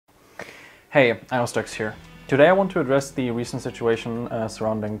Hey, Iostex here. Today I want to address the recent situation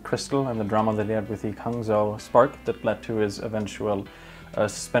surrounding Krystal and the drama that he had with the Hangzhou Spark that led to his eventual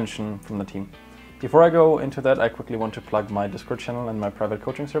suspension from the team. Before I go into that, I quickly want to plug my Discord channel and my private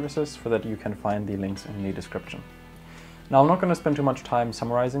coaching services so that you can find the links in the description. Now, I'm not going to spend too much time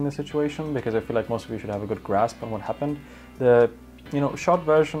summarizing the situation because I feel like most of you should have a good grasp on what happened. The short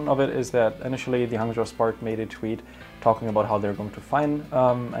version of it is that initially the Hangzhou Spark made a tweet talking about how they're going to fine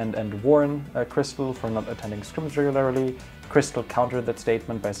and warn Krystal for not attending scrims regularly. Krystal countered that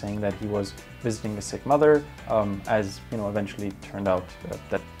statement by saying that he was visiting a sick mother, as eventually turned out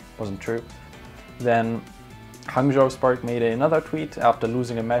that wasn't true. Then Hangzhou Spark made another tweet after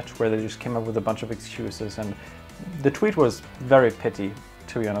losing a match where they just came up with a bunch of excuses, and the tweet was very petty,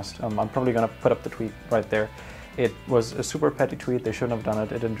 to be honest. I'm probably going to put up the tweet right there. It was a super petty tweet. They shouldn't have done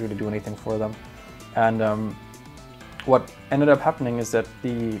it. It didn't really do anything for them. And what ended up happening is that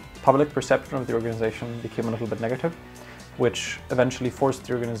the public perception of the organization became a little bit negative, which eventually forced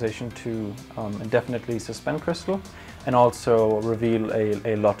the organization to indefinitely suspend Krystal and also reveal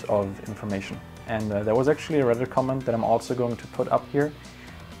a lot of information. And there was actually a Reddit comment that I'm also going to put up here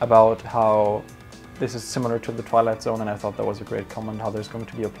about how this is similar to the Twilight Zone, and I thought that was a great comment, how there's going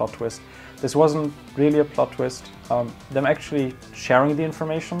to be a plot twist. This wasn't really a plot twist. Them actually sharing the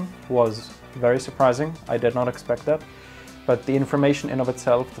information was very surprising. I did not expect that. But the information in of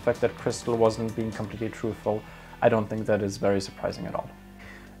itself, the fact that Krystal wasn't being completely truthful, I don't think that is very surprising at all.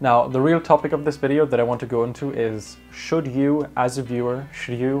 Now, the real topic of this video that I want to go into is, should you as a viewer,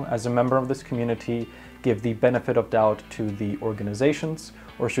 should you as a member of this community give the benefit of doubt to the organizations,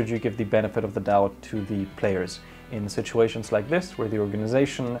 or should you give the benefit of the doubt to the players in situations like this where the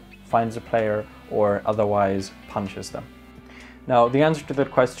organization finds a player or otherwise punishes them? Now, the answer to that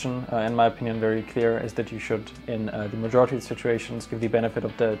question, in my opinion, very clear, is that you should, in the majority of situations, give the benefit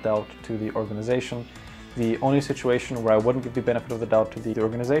of the doubt to the organization. The only situation where I wouldn't give the benefit of the doubt to the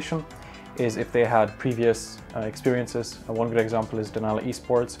organization is if they had previous experiences. One good example is Denali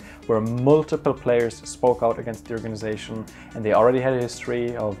Esports, where multiple players spoke out against the organization and they already had a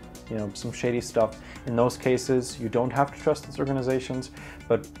history of some shady stuff. In those cases, you don't have to trust these organizations,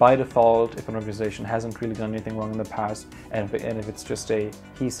 but by default, if an organization hasn't really done anything wrong in the past, and if it's just a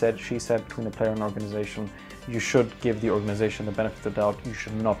he said, she said between the player and organization, you should give the organization the benefit of the doubt. You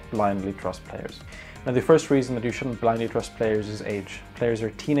should not blindly trust players. Now, the first reason that you shouldn't blindly trust players is age. Players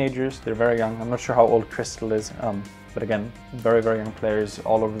are teenagers, they're very young. I'm not sure how old Krystal is, but again, very, very young players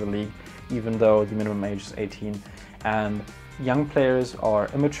all over the league, even though the minimum age is 18. And young players are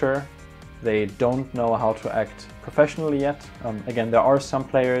immature. They don't know how to act professionally yet. Again, there are some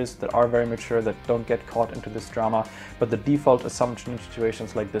players that are very mature that don't get caught into this drama, but the default assumption in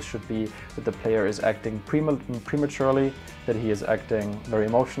situations like this should be that the player is acting prematurely, that he is acting very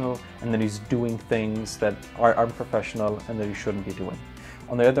emotional, and that he's doing things that are unprofessional and that he shouldn't be doing.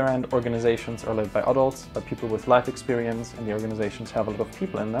 On the other hand, organizations are led by adults, by people with life experience, and the organizations have a lot of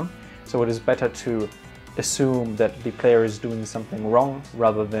people in them. So it is better to assume that the player is doing something wrong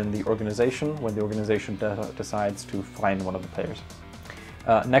rather than the organization when the organization decides to fine one of the players.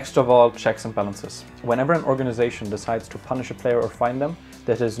 Next of all, checks and balances. Whenever an organization decides to punish a player or fine them,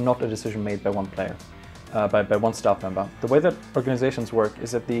 that is not a decision made by one player, by one staff member. The way that organizations work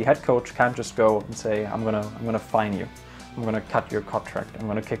is that the head coach can't just go and say, I'm gonna fine you, I'm gonna cut your contract, I'm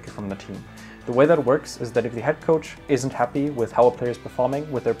gonna kick you from the team. The way that works is that if the head coach isn't happy with how a player is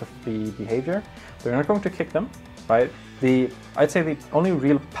performing, with their behavior, they're not going to kick them, right? I'd say the only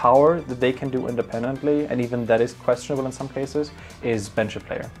real power that they can do independently, and even that is questionable in some cases, is bench a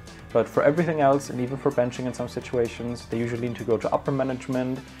player. But for everything else, and even for benching in some situations, they usually need to go to upper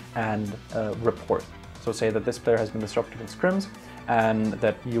management and report. So say that this player has been disruptive in scrims and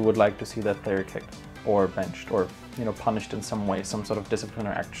that you would like to see that player kicked or benched or punished in some way, some sort of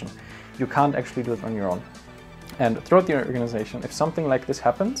disciplinary action. You can't actually do it on your own. And throughout the organization, if something like this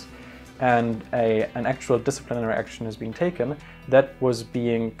happens and an actual disciplinary action is being taken, that was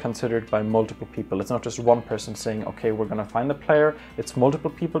being considered by multiple people. It's not just one person saying, okay, we're going to find the player. It's multiple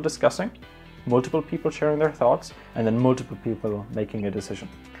people discussing, multiple people sharing their thoughts, and then multiple people making a decision.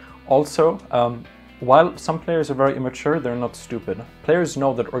 Also, while some players are very immature, they're not stupid. Players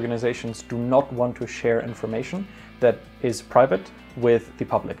know that organizations do not want to share information that is private with the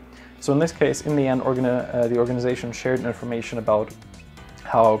public. So in this case, in the end, the organization shared information about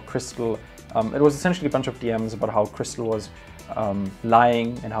how Krystal, it was essentially a bunch of DMs about how Krystal was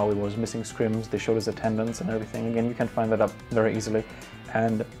lying and how he was missing scrims. They showed his attendance and everything. Again, you can find that up very easily.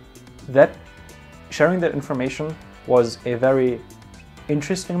 And that sharing that information was a very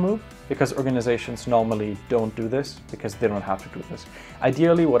interesting move, because organizations normally don't do this because they don't have to do this.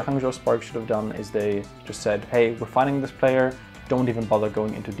 Ideally, what Hangzhou Spark should have done is they just said, hey, we're finding this player, don't even bother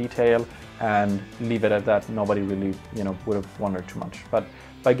going into detail, and leave it at that. Nobody really, would have wondered too much. But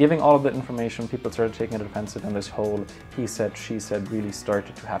by giving all of that information, people started taking it offensive, and this whole he said, she said really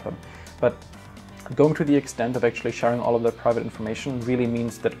started to happen. But going to the extent of actually sharing all of that private information really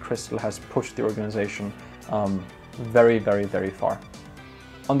means that Krystal has pushed the organization very, very, very far.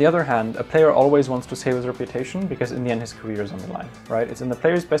 On the other hand, a player always wants to save his reputation because in the end his career is on the line, right? It's in the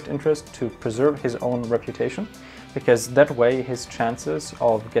player's best interest to preserve his own reputation, because that way his chances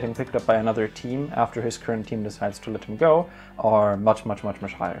of getting picked up by another team after his current team decides to let him go are much, much, much,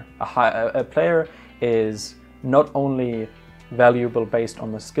 much higher. A player is not only valuable based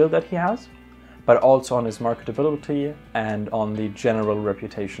on the skill that he has, but also on his marketability and on the general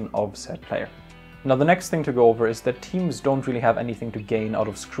reputation of said player. Now, the next thing to go over is that teams don't really have anything to gain out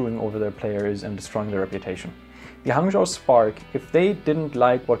of screwing over their players and destroying their reputation. The Hangzhou Spark, if they didn't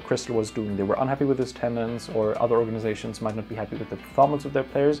like what Krystal was doing, they were unhappy with his tenants, or other organizations might not be happy with the performance of their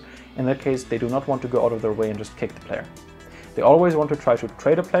players, in that case they do not want to go out of their way and just kick the player. They always want to try to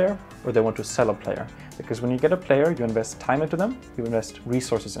trade a player, or they want to sell a player. Because when you get a player, you invest time into them, you invest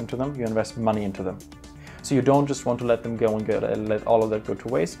resources into them, you invest money into them. So you don't just want to let them go and let all of that go to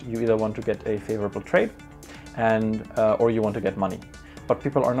waste. You either want to get a favorable trade or you want to get money. But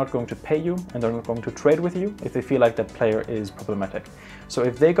people are not going to pay you and they're not going to trade with you if they feel like that player is problematic. So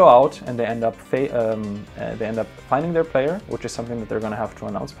if they go out and they end up finding their player, which is something that they're going to have to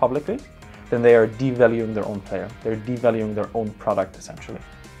announce publicly, then they are devaluing their own player. They're devaluing their own product, essentially,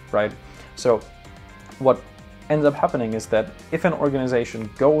 right? So what ends up happening is that if an organization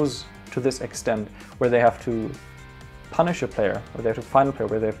goes to this extent where they have to punish a player, or they have to fine a player,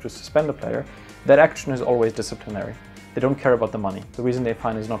 where they have to suspend a player, that action is always disciplinary. They don't care about the money. The reason they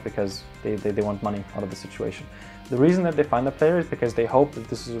fine is not because they want money out of the situation. The reason that they fine the player is because they hope that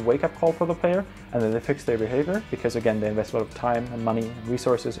this is a wake-up call for the player and that they fix their behavior, because again, they invest a lot of time and money and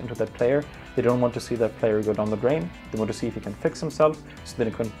resources into that player. They don't want to see that player go down the drain. They want to see if he can fix himself so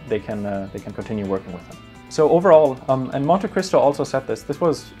that they can continue working with him. So overall, and Monte Cristo also said this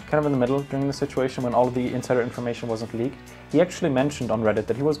was kind of in the middle during the situation when all of the insider information wasn't leaked. He actually mentioned on Reddit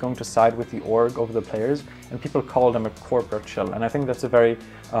that he was going to side with the org over the players, and people called him a corporate shill. And I think that's a very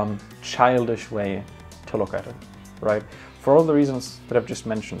childish way to look at it, right? For all the reasons that I've just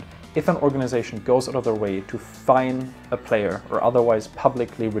mentioned, if an organization goes out of their way to fine a player or otherwise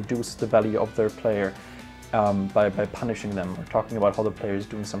publicly reduce the value of their player by punishing them or talking about how the player is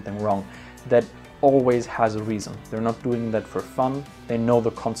doing something wrong, that always has a reason. They're not doing that for fun. They know the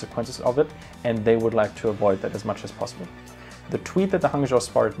consequences of it, and they would like to avoid that as much as possible. The tweet that the Hangzhou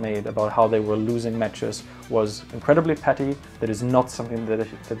Spark made about how they were losing matches was incredibly petty. That is not something that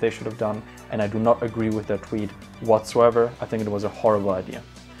they should have done, and I do not agree with that tweet whatsoever. I think it was a horrible idea.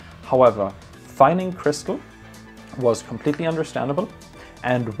 However, fining Krystal was completely understandable,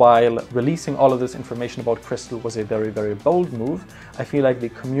 and while releasing all of this information about Krystal was a very, very bold move, I feel like the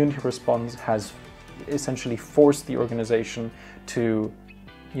community response has essentially forced the organization to,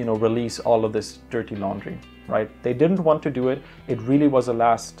 release all of this dirty laundry, right? They didn't want to do it. It really was a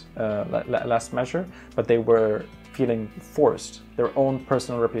last measure, but they were feeling forced. Their own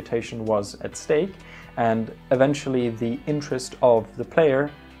personal reputation was at stake, and eventually the interest of the player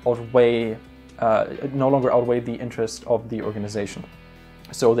no longer outweighed the interest of the organization.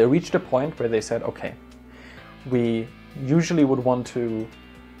 So they reached a point where they said, okay, we usually would want to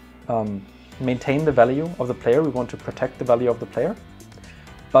maintain the value of the player, we want to protect the value of the player,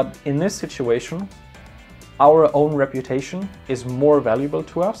 but in this situation, our own reputation is more valuable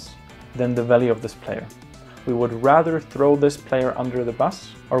to us than the value of this player. We would rather throw this player under the bus,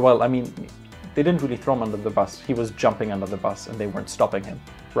 they didn't really throw him under the bus, he was jumping under the bus and they weren't stopping him,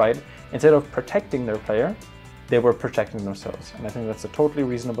 right? Instead of protecting their player, they were protecting themselves. And I think that's a totally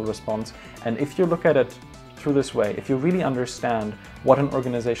reasonable response. And if you look at it through this way, if you really understand what an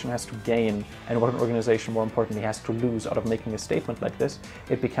organization has to gain and what an organization, more importantly, has to lose out of making a statement like this,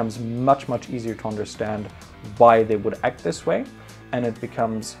 it becomes much, much easier to understand why they would act this way. And it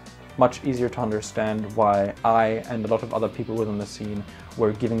becomes much easier to understand why I and a lot of other people within the scene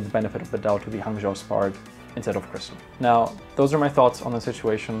were giving the benefit of the doubt to the Hangzhou Spark instead of Krystal. Now, those are my thoughts on the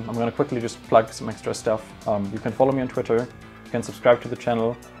situation. I'm going to quickly just plug some extra stuff. You can follow me on Twitter, you can subscribe to the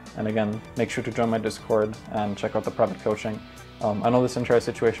channel, and again, make sure to join my Discord and check out the private coaching. I know this entire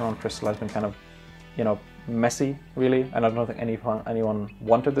situation around Krystal has been kind of, messy, really, and I don't think anyone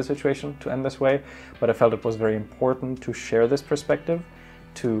wanted the situation to end this way, but I felt it was very important to share this perspective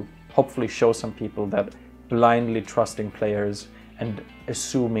to hopefully show some people that blindly trusting players and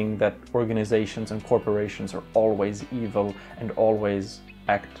assuming that organizations and corporations are always evil and always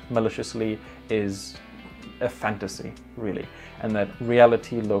act maliciously is a fantasy, really, and that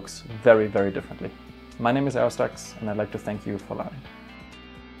reality looks very, very differently. My name is Aristax, and I'd like to thank you for learning.